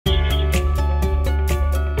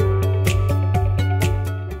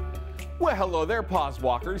Hello there,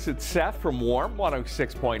 PAWSwalkers. It's Seth from Warm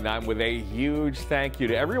 106.9 with a huge thank you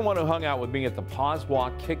to everyone who hung out with me at the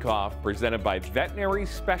PAWSwalk kickoff presented by Veterinary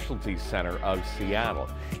Specialty Center of Seattle.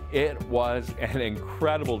 It was an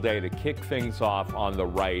incredible day to kick things off on the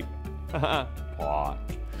right paw.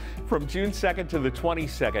 From June 2nd to the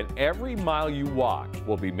 22nd, every mile you walk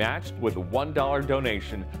will be matched with a $1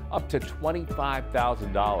 donation up to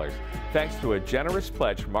 $25,000, thanks to a generous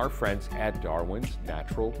pledge from our friends at Darwin's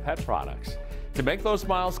Natural Pet Products. To make those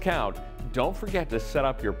miles count, don't forget to set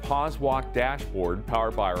up your PAWSwalk dashboard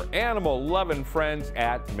powered by our animal-loving friends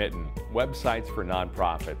at Mitten, websites for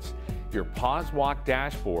nonprofits. Your PAWSwalk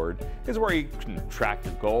dashboard is where you can track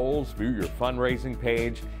your goals, view your fundraising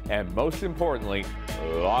page, and most importantly,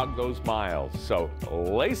 log those miles. So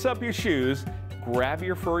lace up your shoes, grab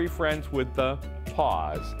your furry friends with the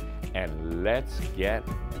paws, and let's get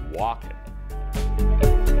walking.